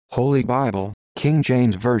Holy Bible, King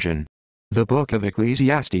James Version. The Book of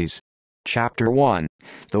Ecclesiastes. Chapter 1.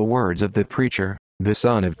 The words of the preacher, the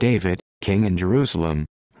son of David, king in Jerusalem.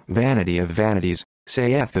 Vanity of vanities,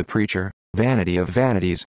 saith the preacher, vanity of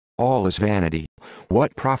vanities, all is vanity.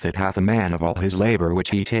 What profit hath a man of all his labor which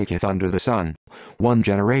he taketh under the sun? One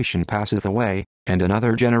generation passeth away, and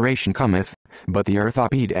another generation cometh, but the earth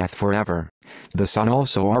abideth forever. The sun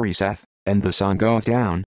also ariseth, and the sun goeth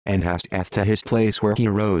down, and hasteth to his place where he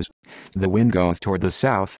arose. The wind goeth toward the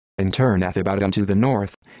south, and turneth about unto the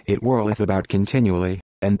north, it whirleth about continually,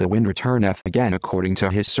 and the wind returneth again according to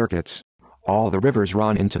his circuits. All the rivers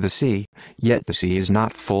run into the sea, yet the sea is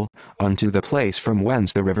not full, unto the place from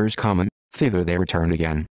whence the rivers come, thither they return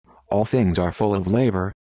again. All things are full of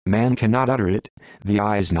labor, man cannot utter it, the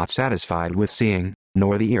eye is not satisfied with seeing,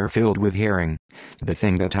 nor the ear filled with hearing. The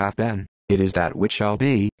thing that hath been, it is that which shall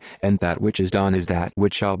be, and that which is done is that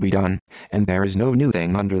which shall be done, and there is no new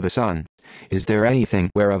thing under the sun. Is there anything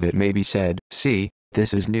whereof it may be said, See,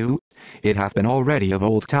 this is new? It hath been already of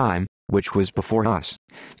old time, which was before us.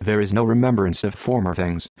 There is no remembrance of former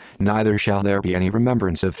things, neither shall there be any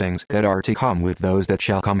remembrance of things that are to come with those that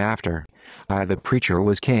shall come after. I the preacher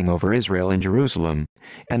was king over Israel in Jerusalem,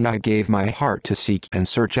 and I gave my heart to seek and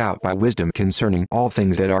search out by wisdom concerning all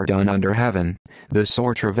things that are done under heaven. The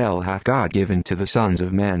sore travail hath God given to the sons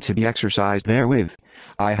of man to be exercised therewith.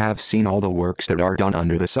 I have seen all the works that are done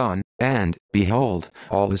under the sun, and, behold,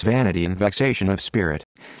 all is vanity and vexation of spirit.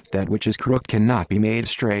 That which is crooked cannot be made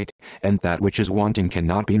straight, and that which is wanting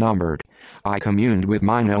cannot be numbered. I communed with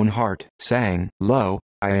mine own heart, saying, Lo,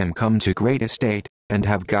 I am come to great estate, and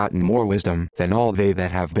have gotten more wisdom than all they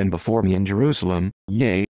that have been before me in Jerusalem.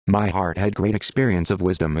 Yea, my heart had great experience of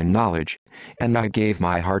wisdom and knowledge, and I gave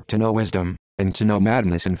my heart to know wisdom, and to know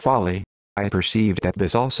madness and folly. I perceived that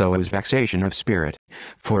this also is vexation of spirit.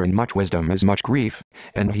 For in much wisdom is much grief,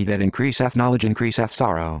 and he that increaseth knowledge increaseth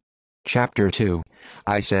sorrow. Chapter 2.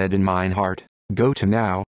 I said in mine heart, Go to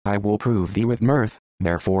now, I will prove thee with mirth,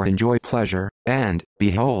 therefore enjoy pleasure, and,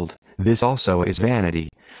 behold, this also is vanity.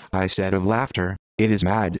 I said of laughter, It is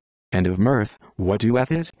mad, and of mirth, what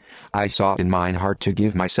doeth it? I sought in mine heart to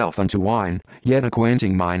give myself unto wine, yet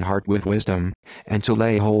acquainting mine heart with wisdom, and to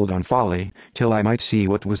lay hold on folly, till I might see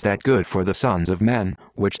what was that good for the sons of men,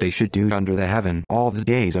 which they should do under the heaven all the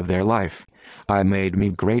days of their life. I made me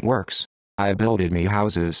great works. I builded me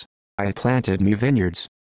houses. I planted me vineyards.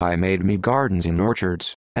 I made me gardens and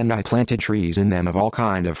orchards, and I planted trees in them of all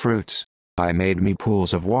kind of fruits. I made me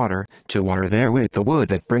pools of water, to water therewith the wood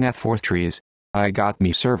that bringeth forth trees. I got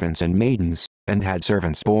me servants and maidens, and had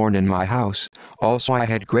servants born in my house. Also I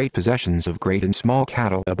had great possessions of great and small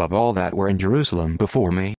cattle above all that were in Jerusalem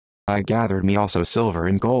before me. I gathered me also silver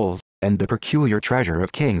and gold, and the peculiar treasure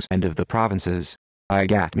of kings and of the provinces. I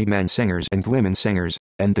gat me men singers and women singers,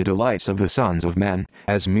 and the delights of the sons of men,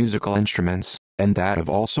 as musical instruments, and that of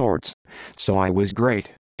all sorts. So I was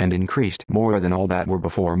great, and increased more than all that were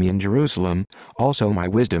before me in Jerusalem. Also my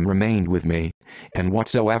wisdom remained with me, and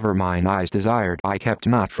whatsoever mine eyes desired I kept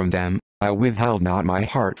not from them. I withheld not my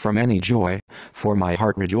heart from any joy, for my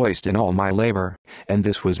heart rejoiced in all my labor, and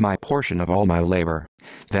this was my portion of all my labor.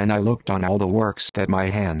 Then I looked on all the works that my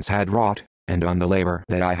hands had wrought, and on the labor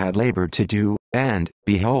that I had labored to do, and,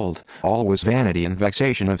 behold, all was vanity and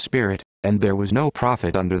vexation of spirit, and there was no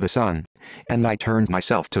profit under the sun. And I turned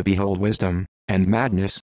myself to behold wisdom, and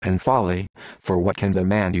madness, and folly, for what can the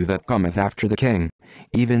man do that cometh after the king?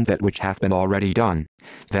 Even that which hath been already done.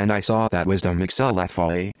 Then I saw that wisdom excelleth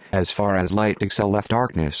folly, as far as light excelleth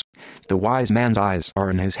darkness. The wise man's eyes are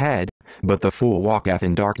in his head, but the fool walketh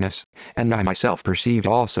in darkness. And I myself perceived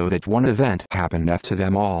also that one event happeneth to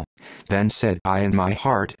them all. Then said I in my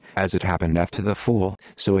heart, As it happeneth to the fool,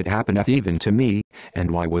 so it happeneth even to me,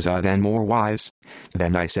 and why was I then more wise?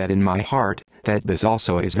 Then I said in my heart, that this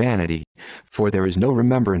also is vanity. For there is no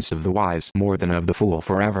remembrance of the wise more than of the fool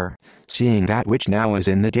forever, seeing that which now is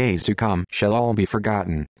in the days to come shall all be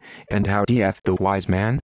forgotten. And how doeth the wise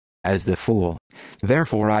man? As the fool.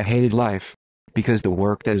 Therefore I hated life, because the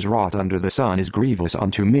work that is wrought under the sun is grievous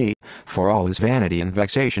unto me, for all is vanity and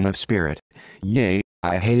vexation of spirit. Yea,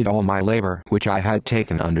 I hated all my labor which I had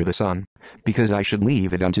taken under the sun, because I should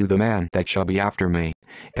leave it unto the man that shall be after me.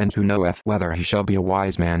 And who knoweth whether he shall be a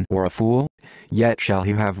wise man or a fool? Yet shall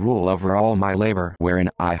he have rule over all my labor wherein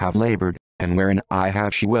I have labored, and wherein I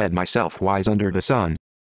have shewed myself wise under the sun.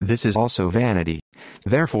 This is also vanity.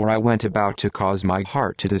 Therefore I went about to cause my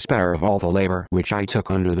heart to despair of all the labor which I took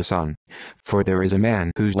under the sun. For there is a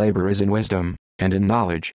man whose labor is in wisdom, and in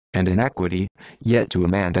knowledge, and in equity, yet to a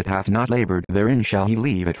man that hath not labored therein shall he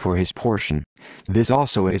leave it for his portion. This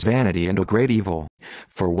also is vanity and a great evil.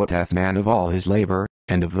 For what hath man of all his labor,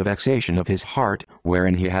 and of the vexation of his heart,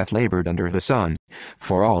 wherein he hath labored under the sun.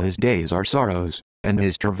 For all his days are sorrows, and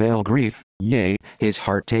his travail grief, yea, his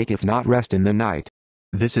heart taketh not rest in the night.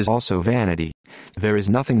 This is also vanity. There is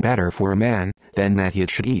nothing better for a man, than that he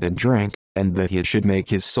should eat and drink, and that he should make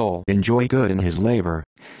his soul enjoy good in his labor.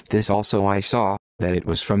 This also I saw, that it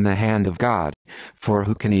was from the hand of God. For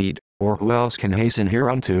who can eat, or who else can hasten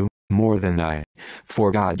hereunto, more than I?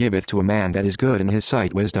 For God giveth to a man that is good in his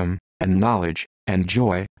sight wisdom, and knowledge, and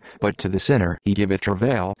joy, but to the sinner he giveth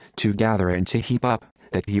travail, to gather and to heap up,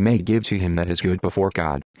 that he may give to him that is good before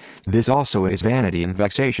God. This also is vanity and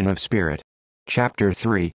vexation of spirit. Chapter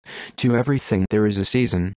 3. To everything there is a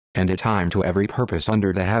season, and a time to every purpose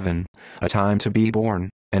under the heaven, a time to be born,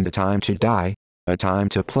 and a time to die, a time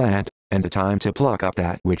to plant, and a time to pluck up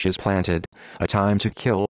that which is planted, a time to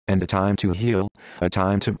kill, and a time to heal, a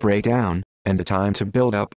time to break down, and a time to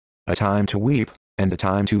build up, a time to weep, and a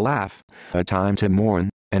time to laugh, a time to mourn,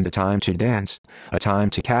 and a time to dance, a time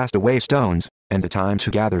to cast away stones, and a time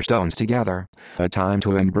to gather stones together, a time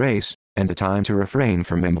to embrace, and a time to refrain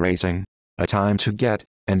from embracing, a time to get,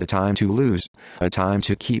 and a time to lose, a time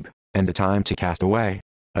to keep, and a time to cast away,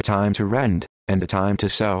 a time to rend, and a time to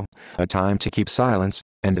sow, a time to keep silence,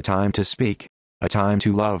 and a time to speak, a time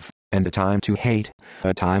to love, and a time to hate,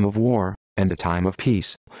 a time of war, and a time of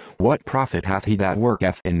peace. What profit hath he that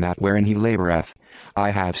worketh in that wherein he laboureth?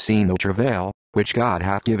 I have seen the travail, which God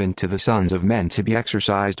hath given to the sons of men to be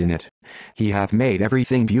exercised in it. He hath made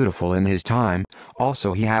everything beautiful in his time,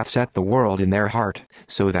 also he hath set the world in their heart,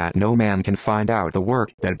 so that no man can find out the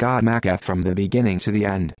work that God maketh from the beginning to the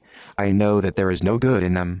end. I know that there is no good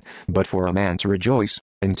in them, but for a man to rejoice,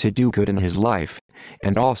 and to do good in his life,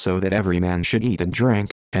 and also that every man should eat and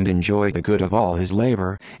drink, and enjoy the good of all his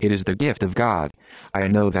labor. It is the gift of God. I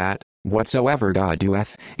know that, whatsoever God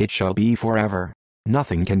doeth, it shall be forever.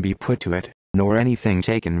 Nothing can be put to it, nor anything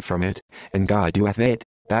taken from it, and God doeth it,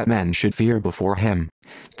 that men should fear before him.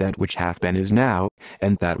 That which hath been is now,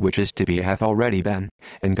 and that which is to be hath already been,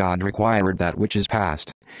 and God required that which is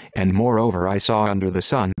past. And moreover I saw under the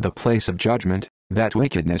sun the place of judgment, that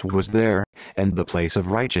wickedness was there, and the place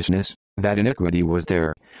of righteousness, that iniquity was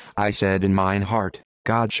there. I said in mine heart,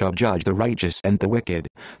 God shall judge the righteous and the wicked,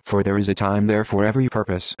 for there is a time there for every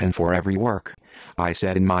purpose and for every work. I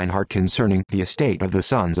said in mine heart concerning the estate of the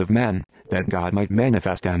sons of men, that God might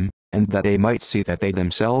manifest them, and that they might see that they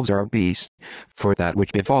themselves are beasts. For that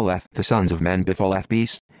which befalleth the sons of men befalleth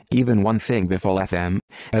beasts, even one thing befalleth them,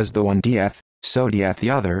 as the one dieth, so dieth the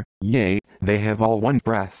other, yea, they have all one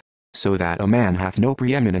breath, so that a man hath no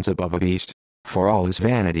preeminence above a beast. For all is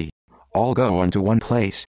vanity, all go unto one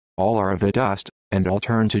place, all are of the dust, and all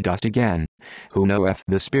turn to dust again. Who knoweth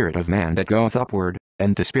the spirit of man that goeth upward,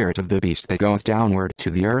 and the spirit of the beast that goeth downward to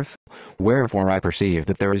the earth? Wherefore I perceive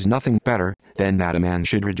that there is nothing better, than that a man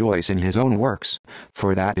should rejoice in his own works,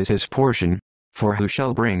 for that is his portion, for who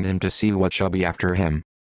shall bring him to see what shall be after him?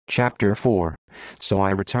 Chapter 4. So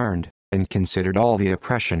I returned, and considered all the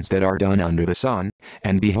oppressions that are done under the sun,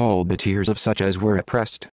 and behold the tears of such as were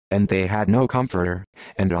oppressed, and they had no comforter,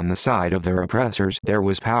 and on the side of their oppressors there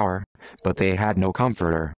was power, but they had no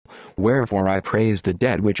comforter. Wherefore I praise the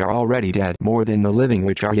dead which are already dead more than the living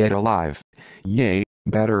which are yet alive. Yea,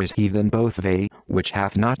 better is he than both they, which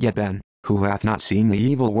hath not yet been, who hath not seen the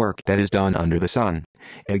evil work that is done under the sun.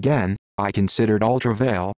 Again, I considered all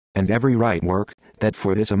travail, and every right work, that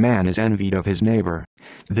for this a man is envied of his neighbor.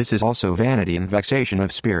 This is also vanity and vexation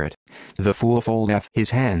of spirit. The fool foldeth his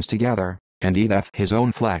hands together, and eateth his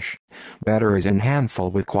own flesh. Better is an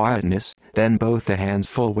handful with quietness, than both the hands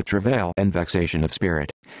full with travail and vexation of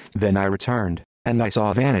spirit. Then I returned, and I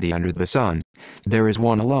saw vanity under the sun. There is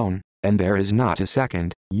one alone, and there is not a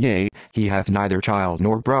second, yea, he hath neither child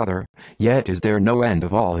nor brother, yet is there no end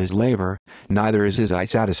of all his labor, neither is his eye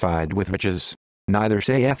satisfied with riches. Neither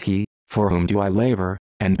saith he, for whom do I labor,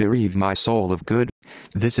 and bereave my soul of good?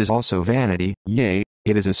 This is also vanity, yea,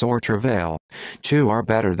 it is a sore travail. Two are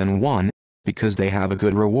better than one, because they have a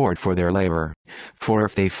good reward for their labor. For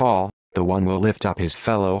if they fall, the one will lift up his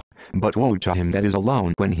fellow, but woe to him that is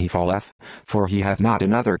alone when he falleth, for he hath not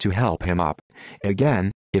another to help him up.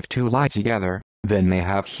 Again, if two lie together, then they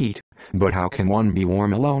have heat, but how can one be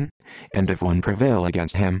warm alone? And if one prevail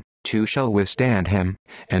against him, two shall withstand him,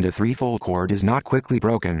 and a threefold cord is not quickly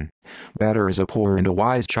broken. Better is a poor and a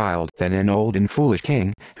wise child than an old and foolish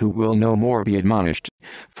king, who will no more be admonished.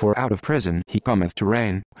 For out of prison he cometh to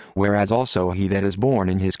reign, whereas also he that is born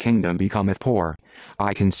in his kingdom becometh poor.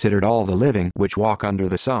 I considered all the living which walk under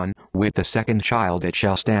the sun, with the second child that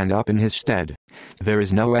shall stand up in his stead. There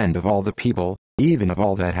is no end of all the people, even of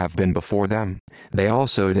all that have been before them. They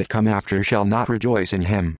also that come after shall not rejoice in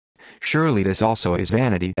him. Surely this also is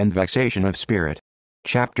vanity and vexation of spirit.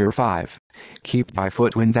 Chapter 5. Keep thy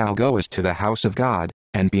foot when thou goest to the house of God,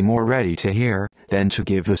 and be more ready to hear, than to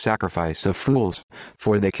give the sacrifice of fools,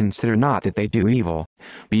 for they consider not that they do evil.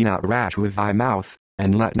 Be not rash with thy mouth,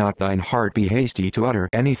 and let not thine heart be hasty to utter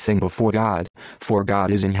anything before God, for God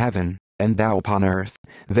is in heaven, and thou upon earth.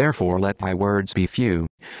 Therefore let thy words be few.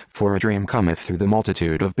 For a dream cometh through the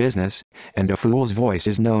multitude of business, and a fool's voice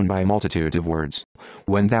is known by a multitude of words.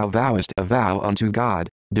 When thou vowest a vow unto God,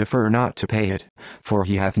 defer not to pay it, for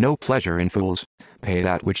he hath no pleasure in fools. Pay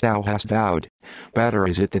that which thou hast vowed. Better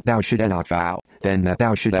is it that thou should not vow, than that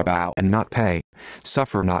thou should vow and not pay.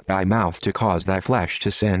 Suffer not thy mouth to cause thy flesh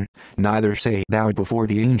to sin, neither say thou before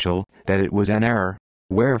the angel, that it was an error.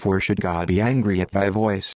 Wherefore should God be angry at thy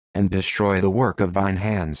voice, and destroy the work of thine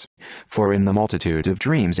hands? For in the multitude of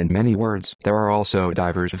dreams and many words there are also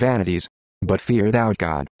divers vanities. But fear thou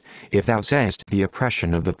God. If thou sayest the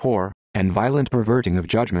oppression of the poor, and violent perverting of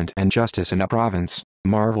judgment and justice in a province,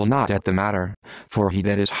 marvel not at the matter, for he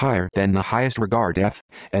that is higher than the highest regardeth,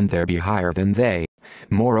 and there be higher than they.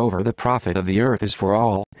 Moreover the profit of the earth is for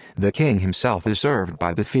all, the king himself is served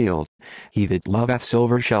by the field. He that loveth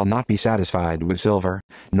silver shall not be satisfied with silver,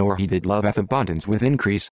 nor he that loveth abundance with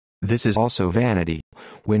increase. This is also vanity.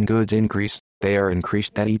 When goods increase, they are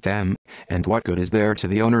increased that eat them, and what good is there to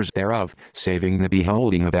the owners thereof, saving the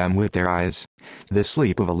beholding of them with their eyes? The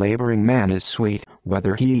sleep of a laboring man is sweet,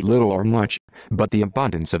 whether he eat little or much, but the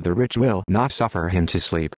abundance of the rich will not suffer him to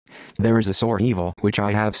sleep. There is a sore evil which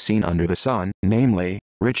I have seen under the sun, namely,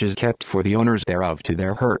 riches kept for the owners thereof to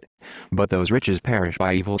their hurt. But those riches perish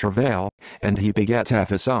by evil travail, and he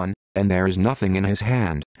begetteth a son, and there is nothing in his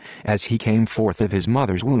hand. As he came forth of his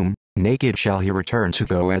mother's womb, naked shall he return to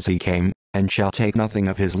go as he came, and shall take nothing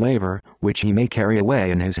of his labor, which he may carry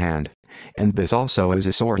away in his hand. And this also is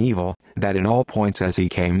a sore evil, that in all points as he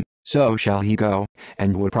came, so shall he go,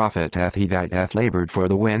 and what profit hath he that hath labored for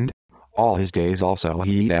the wind? All his days also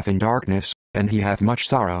he eateth in darkness, and he hath much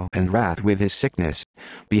sorrow and wrath with his sickness.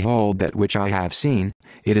 Behold that which I have seen,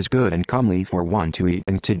 it is good and comely for one to eat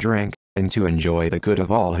and to drink, and to enjoy the good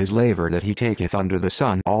of all his labor that he taketh under the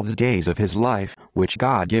sun all the days of his life, which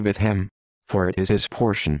God giveth him. For it is his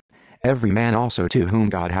portion. Every man also to whom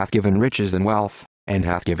God hath given riches and wealth, and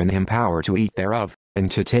hath given him power to eat thereof, and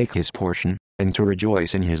to take his portion, and to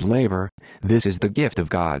rejoice in his labor, this is the gift of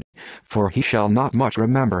God. For he shall not much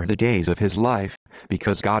remember the days of his life,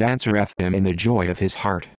 because God answereth him in the joy of his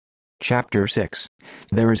heart. Chapter 6.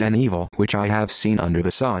 There is an evil which I have seen under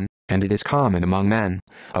the sun, and it is common among men,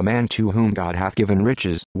 a man to whom God hath given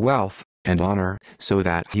riches, wealth, and honor, so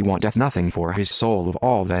that he wanteth nothing for his soul of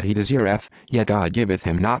all that he desireth, yet God giveth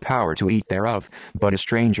him not power to eat thereof, but a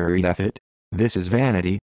stranger eateth it. This is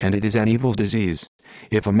vanity, and it is an evil disease.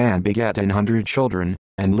 If a man beget 100 children,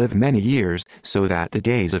 and live many years, so that the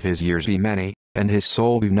days of his years be many, and his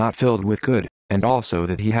soul be not filled with good, and also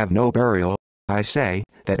that he have no burial, I say,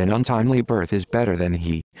 that an untimely birth is better than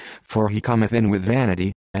he. For he cometh in with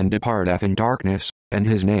vanity, and departeth in darkness, and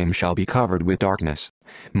his name shall be covered with darkness.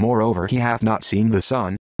 Moreover he hath not seen the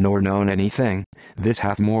sun, nor known anything. This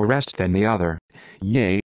hath more rest than the other.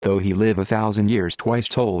 Yea, though he live 1,000 years twice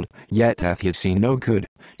told, yet hath he seen no good.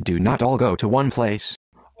 Do not all go to one place.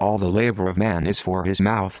 All the labor of man is for his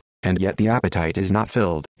mouth, and yet the appetite is not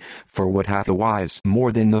filled. For what hath the wise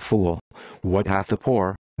more than the fool? What hath the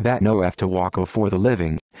poor, that knoweth to walk afore the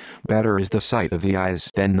living? Better is the sight of the eyes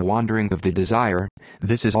than the wandering of the desire.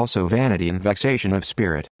 This is also vanity and vexation of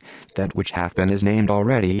spirit. That which hath been is named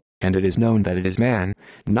already, and it is known that it is man,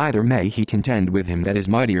 neither may he contend with him that is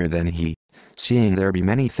mightier than he. Seeing there be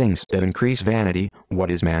many things that increase vanity,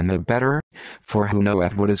 what is man the better? For who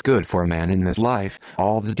knoweth what is good for a man in this life,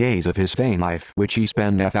 all the days of his vain life which he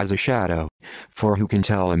spendeth as a shadow? For who can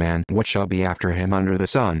tell a man what shall be after him under the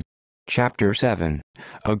sun? Chapter 7.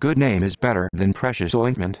 A good name is better than precious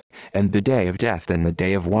ointment, and the day of death than the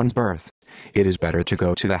day of one's birth. It is better to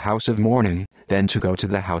go to the house of mourning, than to go to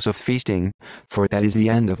the house of feasting, for that is the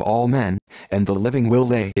end of all men, and the living will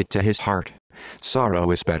lay it to his heart.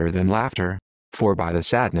 Sorrow is better than laughter, for by the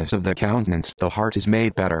sadness of the countenance the heart is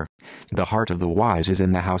made better. The heart of the wise is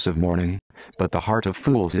in the house of mourning, but the heart of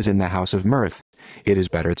fools is in the house of mirth. It is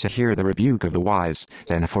better to hear the rebuke of the wise,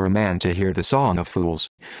 than for a man to hear the song of fools.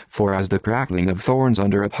 For as the crackling of thorns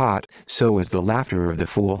under a pot, so is the laughter of the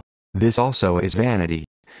fool. This also is vanity.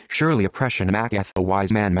 Surely oppression maketh a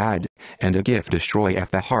wise man mad, and a gift destroyeth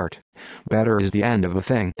the heart. Better is the end of a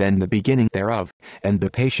thing than the beginning thereof, and the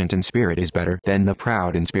patient in spirit is better than the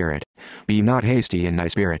proud in spirit. Be not hasty in thy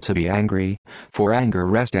spirit to be angry, for anger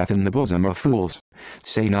resteth in the bosom of fools.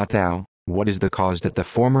 Say not thou, What is the cause that the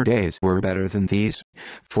former days were better than these?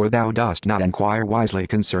 For thou dost not inquire wisely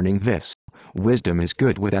concerning this. Wisdom is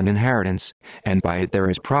good with an inheritance, and by it there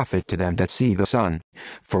is profit to them that see the sun.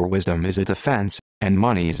 For wisdom is a defense, and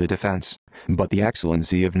money is a defense. But the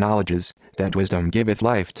excellency of knowledge is, that wisdom giveth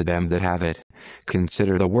life to them that have it.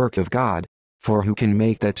 Consider the work of God. For who can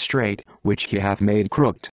make that straight, which he hath made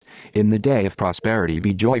crooked? In the day of prosperity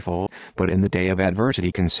be joyful, but in the day of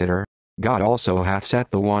adversity consider. God also hath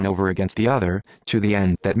set the one over against the other, to the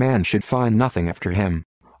end that man should find nothing after him.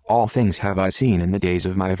 All things have I seen in the days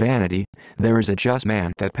of my vanity. There is a just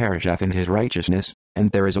man that perisheth in his righteousness,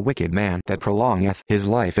 and there is a wicked man that prolongeth his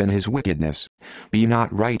life in his wickedness. Be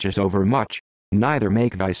not righteous over much, neither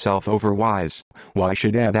make thyself over wise. Why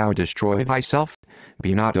shouldst thou destroy thyself?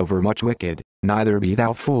 Be not over much wicked, neither be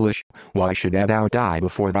thou foolish. Why shouldst thou die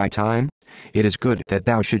before thy time? It is good that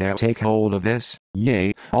thou shouldst take hold of this,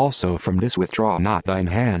 yea, also from this withdraw not thine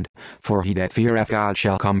hand, for he that feareth God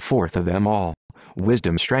shall come forth of them all.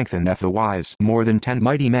 Wisdom strengtheneth the wise more than 10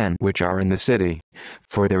 mighty men which are in the city.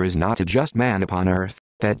 For there is not a just man upon earth,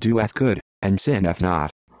 that doeth good, and sinneth not.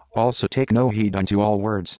 Also take no heed unto all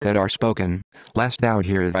words that are spoken, lest thou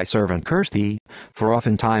hear thy servant curse thee, for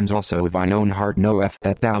oftentimes also thine own heart knoweth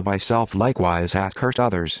that thou thyself likewise hast cursed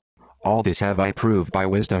others. All this have I proved by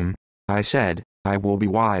wisdom. I said, I will be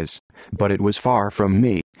wise, but it was far from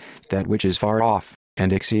me. That which is far off,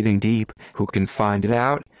 and exceeding deep, who can find it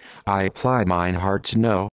out? I applied mine heart to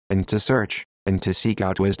know, and to search, and to seek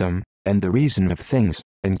out wisdom, and the reason of things,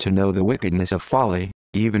 and to know the wickedness of folly,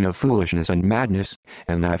 even of foolishness and madness,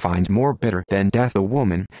 and I find more bitter than death a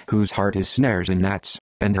woman, whose heart is snares and nets,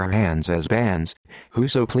 and her hands as bands.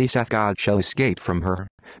 Whoso pleaseth God shall escape from her,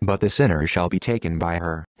 but the sinner shall be taken by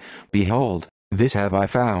her. Behold, this have I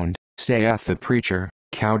found, saith the preacher,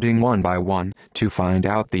 counting one by one, to find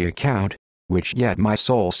out the account, which yet my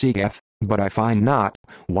soul seeketh, but I find not.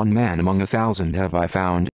 One man among 1,000 have I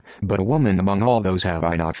found, but a woman among all those have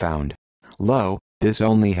I not found. Lo, this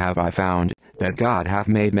only have I found, that God hath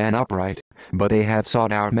made man upright, but they have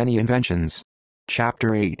sought out many inventions.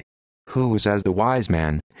 Chapter 8. Who is as the wise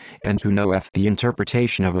man, and who knoweth the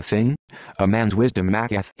interpretation of a thing? A man's wisdom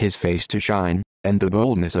maketh his face to shine, and the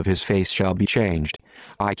boldness of his face shall be changed.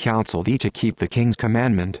 I counsel thee to keep the king's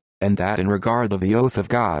commandment, and that in regard of the oath of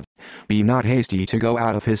God. Be not hasty to go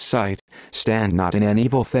out of his sight, stand not in an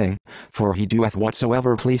evil thing, for he doeth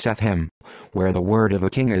whatsoever pleaseth him. Where the word of a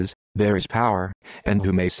king is, there is power, and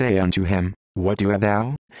who may say unto him, What doest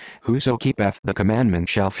thou? Whoso keepeth the commandment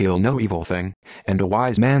shall feel no evil thing, and a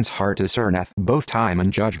wise man's heart discerneth both time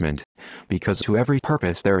and judgment. Because to every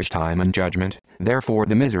purpose there is time and judgment, therefore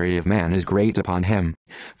the misery of man is great upon him.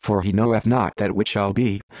 For he knoweth not that which shall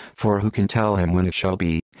be, for who can tell him when it shall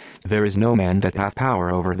be? There is no man that hath power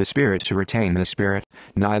over the spirit to retain the spirit,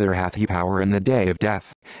 neither hath he power in the day of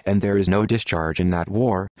death, and there is no discharge in that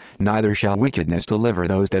war, neither shall wickedness deliver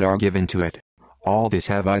those that are given to it. All this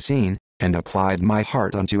have I seen, and applied my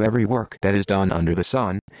heart unto every work that is done under the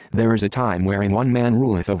sun. There is a time wherein one man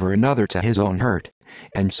ruleth over another to his own hurt.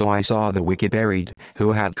 And so I saw the wicked buried,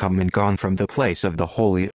 who had come and gone from the place of the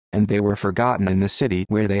holy, and they were forgotten in the city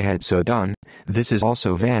where they had so done. This is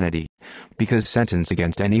also vanity. Because sentence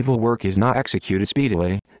against an evil work is not executed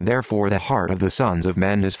speedily, therefore the heart of the sons of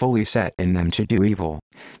men is fully set in them to do evil.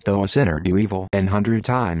 Though a sinner do evil 100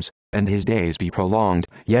 times, and his days be prolonged,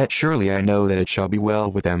 yet surely I know that it shall be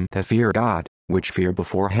well with them that fear God, which fear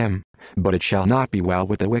before him. But it shall not be well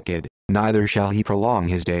with the wicked, neither shall he prolong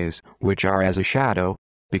his days, which are as a shadow,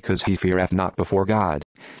 because he feareth not before God.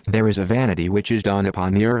 There is a vanity which is done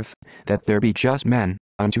upon the earth, that there be just men,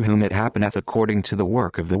 unto whom it happeneth according to the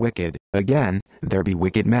work of the wicked. Again, there be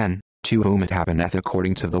wicked men, to whom it happeneth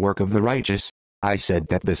according to the work of the righteous. I said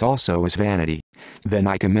that this also is vanity. Then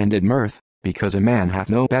I commended mirth, because a man hath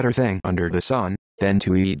no better thing under the sun, than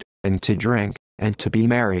to eat, and to drink, and to be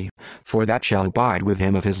merry, for that shall abide with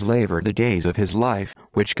him of his labor the days of his life,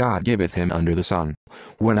 which God giveth him under the sun.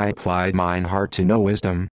 When I applied mine heart to know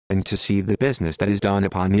wisdom, and to see the business that is done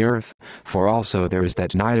upon the earth, for also there is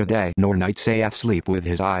that neither day nor night saith sleep with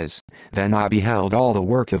his eyes, then I beheld all the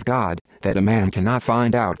work of God, that a man cannot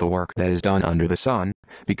find out the work that is done under the sun,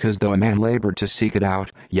 because though a man labored to seek it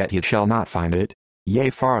out, yet he shall not find it. Yea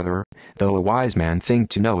farther, though a wise man think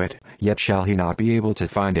to know it, yet shall he not be able to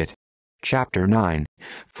find it. Chapter 9.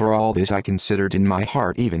 For all this I considered in my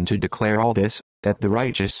heart even to declare all this, that the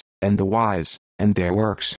righteous, and the wise, and their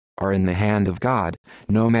works, are in the hand of God.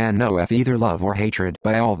 No man knoweth either love or hatred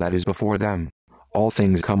by all that is before them. All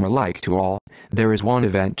things come alike to all. There is one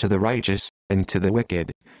event to the righteous, and to the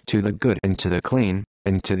wicked, to the good and to the clean,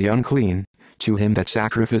 and to the unclean, to him that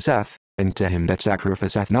sacrificeth, and to him that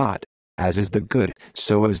sacrificeth not. as is the good,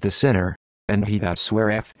 so is the sinner. And he that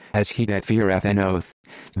sweareth, as he that feareth an oath.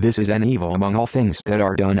 This is an evil among all things that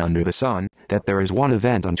are done under the sun, that there is one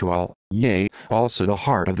event unto all. Yea, also the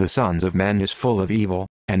heart of the sons of men is full of evil,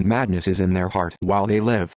 and madness is in their heart while they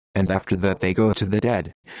live, and after that they go to the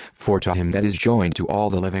dead. For to him that is joined to all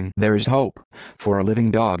the living there is hope. For a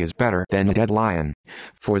living dog is better than a dead lion.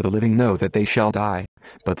 For the living know that they shall die,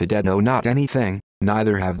 but the dead know not anything,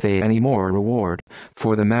 neither have they any more reward,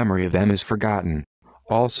 for the memory of them is forgotten.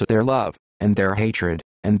 Also their love, and their hatred,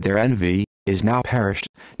 and their envy, is now perished,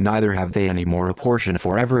 neither have they any more a portion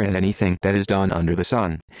forever in anything that is done under the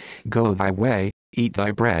sun. Go thy way, eat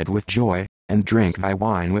thy bread with joy, and drink thy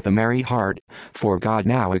wine with a merry heart, for God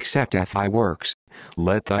now accepteth thy works.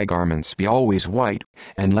 Let thy garments be always white,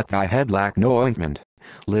 and let thy head lack no ointment.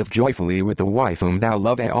 Live joyfully with the wife whom thou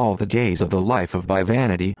lovest all the days of the life of thy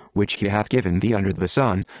vanity, which he hath given thee under the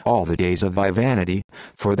sun, all the days of thy vanity,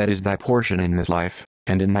 for that is thy portion in this life,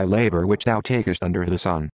 and in thy labor which thou takest under the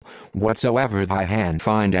sun. Whatsoever thy hand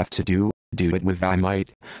findeth to do, do it with thy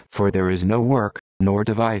might, for there is no work, nor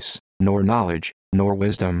device, nor knowledge, nor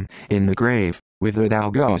wisdom, in the grave, whither thou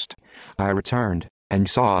goest. I returned, and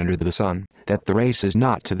saw under the sun, that the race is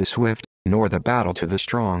not to the swift, nor the battle to the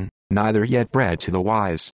strong, neither yet bread to the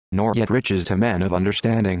wise, nor yet riches to men of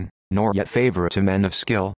understanding, nor yet favor to men of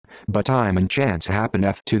skill, but time and chance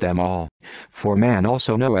happeneth to them all. For man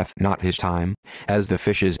also knoweth not his time, as the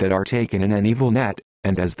fishes that are taken in an evil net,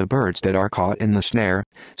 and as the birds that are caught in the snare,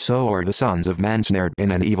 so are the sons of men snared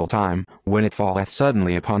in an evil time, when it falleth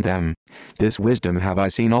suddenly upon them. This wisdom have I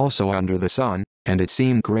seen also under the sun, and it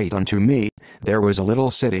seemed great unto me. There was a little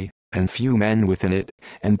city, and few men within it,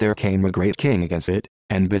 and there came a great king against it,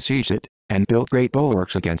 and besieged it, and built great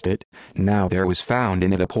bulwarks against it. Now there was found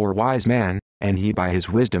in it a poor wise man, and he by his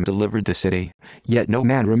wisdom delivered the city. Yet no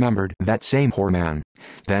man remembered that same poor man.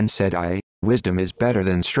 Then said I, Wisdom is better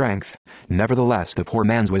than strength. Nevertheless the poor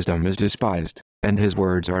man's wisdom is despised, and his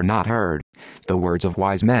words are not heard. The words of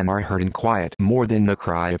wise men are heard in quiet more than the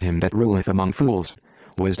cry of him that ruleth among fools.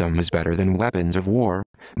 Wisdom is better than weapons of war,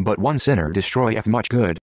 but one sinner destroyeth much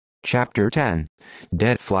good. Chapter 10.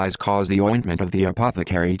 Dead flies cause the ointment of the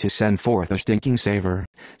apothecary to send forth a stinking savour.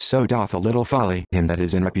 So doth a little folly him that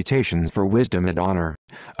is in reputation for wisdom and honour.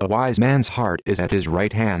 A wise man's heart is at his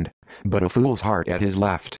right hand, but a fool's heart at his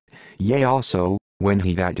left. Yea also, when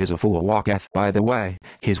he that is a fool walketh by the way,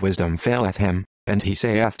 his wisdom faileth him, and he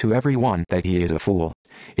saith to every one that he is a fool.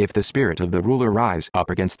 If the spirit of the ruler rise up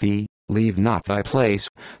against thee, leave not thy place,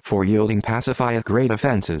 for yielding pacifieth great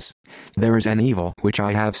offences. There is an evil which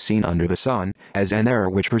I have seen under the sun, as an error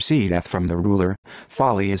which proceedeth from the ruler.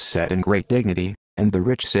 Folly is set in great dignity, and the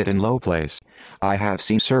rich sit in low place. I have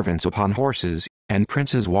seen servants upon horses, and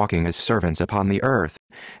princes walking as servants upon the earth.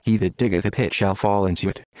 He that diggeth a pit shall fall into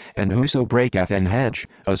it, and whoso breaketh an hedge,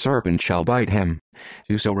 a serpent shall bite him.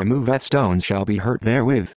 Whoso removeth stones shall be hurt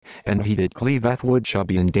therewith, and he that cleaveth wood shall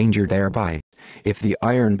be endangered thereby. If the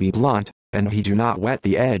iron be blunt, and he do not whet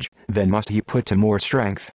the edge, then must he put to more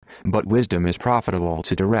strength. But wisdom is profitable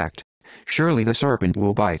to direct. Surely the serpent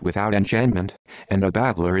will bite without enchantment, and a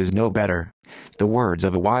babbler is no better. The words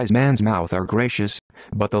of a wise man's mouth are gracious,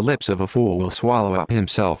 but the lips of a fool will swallow up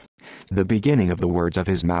himself. The beginning of the words of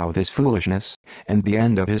his mouth is foolishness, and the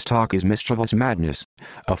end of his talk is mischievous madness.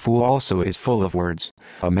 A fool also is full of words.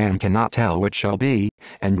 A man cannot tell what shall be,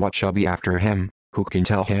 and what shall be after him. Who can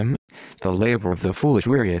tell him? The labor of the foolish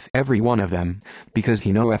wearieth every one of them, because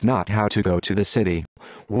he knoweth not how to go to the city.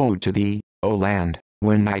 Woe to thee, O land,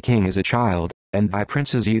 when thy king is a child, and thy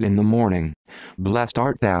princes eat in the morning. Blessed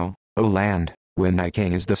art thou, O land, when thy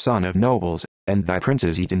king is the son of nobles, and thy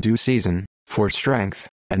princes eat in due season, for strength,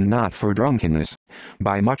 and not for drunkenness.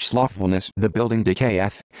 By much slothfulness the building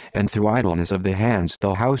decayeth, and through idleness of the hands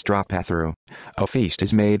the house droppeth through. A feast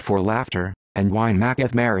is made for laughter, and wine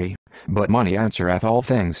maketh merry, but money answereth all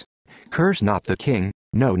things. Curse not the king,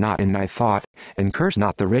 no not in thy thought, and curse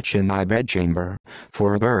not the rich in thy bedchamber,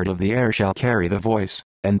 for a bird of the air shall carry the voice,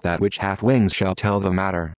 and that which hath wings shall tell the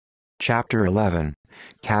matter. Chapter 11.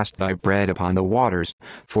 Cast thy bread upon the waters,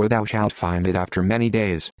 for thou shalt find it after many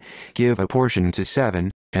days. Give a portion to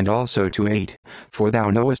 7, and also to 8, for thou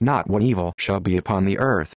knowest not what evil shall be upon the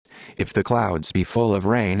earth. If the clouds be full of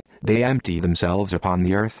rain, they empty themselves upon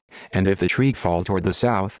the earth, and if the tree fall toward the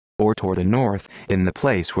south, or toward the north, in the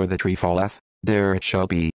place where the tree falleth, there it shall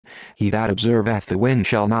be. He that observeth the wind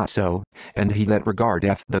shall not sow, and he that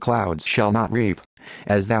regardeth the clouds shall not reap.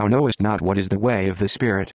 As thou knowest not what is the way of the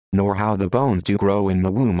Spirit, nor how the bones do grow in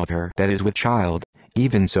the womb of her that is with child,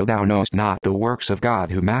 even so thou knowest not the works of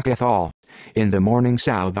God who maketh all. In the morning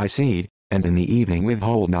sow thy seed, and in the evening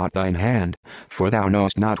withhold not thine hand, for thou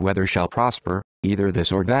knowest not whether shall prosper, either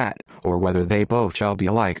this or that, or whether they both shall be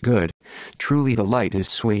alike good. Truly the light is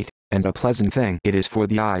sweet, and a pleasant thing it is for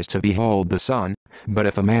the eyes to behold the sun, but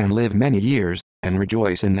if a man live many years, and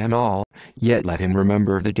rejoice in them all, yet let him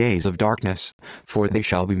remember the days of darkness, for they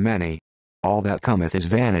shall be many. All that cometh is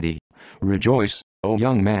vanity. Rejoice, O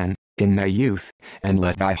young man, in thy youth, and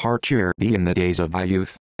let thy heart cheer thee in the days of thy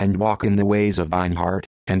youth, and walk in the ways of thine heart,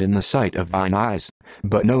 and in the sight of thine eyes.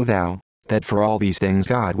 But know thou, that for all these things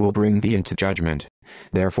God will bring thee into judgment.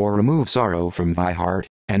 Therefore remove sorrow from thy heart,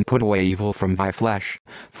 and put away evil from thy flesh,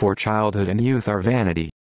 for childhood and youth are vanity.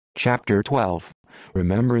 Chapter 12.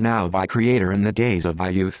 Remember now thy Creator in the days of thy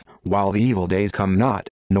youth, while the evil days come not,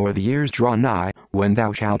 nor the years draw nigh, when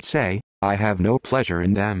thou shalt say, I have no pleasure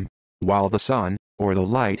in them, while the sun, or the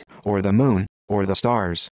light, or the moon, or the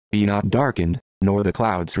stars, be not darkened, nor the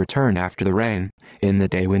clouds return after the rain, in the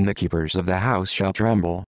day when the keepers of the house shall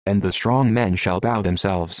tremble, and the strong men shall bow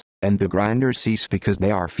themselves, and the grinders cease because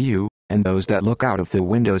they are few, and those that look out of the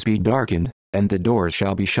windows be darkened, and the doors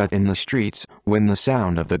shall be shut in the streets, when the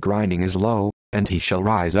sound of the grinding is low, and he shall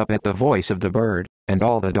rise up at the voice of the bird, and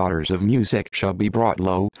all the daughters of music shall be brought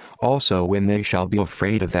low, also when they shall be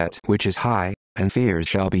afraid of that which is high, and fears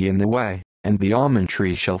shall be in the way, and the almond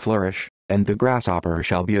tree shall flourish, and the grasshopper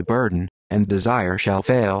shall be a burden, and desire shall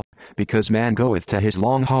fail, because man goeth to his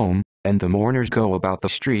long home, and the mourners go about the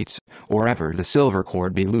streets, or ever the silver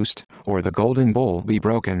cord be loosed, or the golden bowl be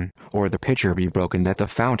broken, or the pitcher be broken at the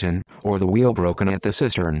fountain, or the wheel broken at the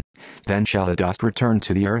cistern. Then shall the dust return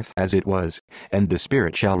to the earth as it was, and the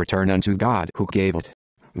spirit shall return unto God who gave it.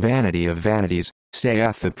 Vanity of vanities,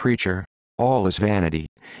 saith the preacher, all is vanity.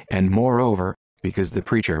 And moreover, because the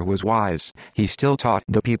preacher was wise, he still taught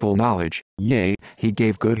the people knowledge, yea, he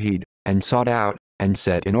gave good heed, and sought out, and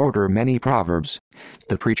set in order many proverbs.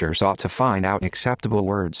 The preacher sought to find out acceptable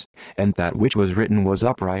words, and that which was written was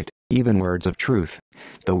upright, even words of truth.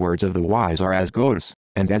 The words of the wise are as goads,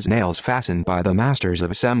 and as nails fastened by the masters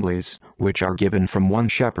of assemblies, which are given from one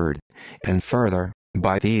shepherd. And further,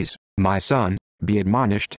 by these, my son, be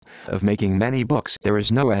admonished, of making many books there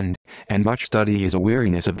is no end, and much study is a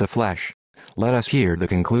weariness of the flesh. Let us hear the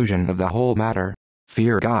conclusion of the whole matter.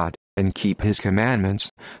 Fear God, and keep his commandments,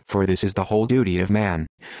 for this is the whole duty of man.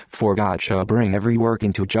 For God shall bring every work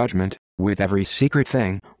into judgment, with every secret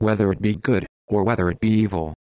thing, whether it be good, or whether it be evil.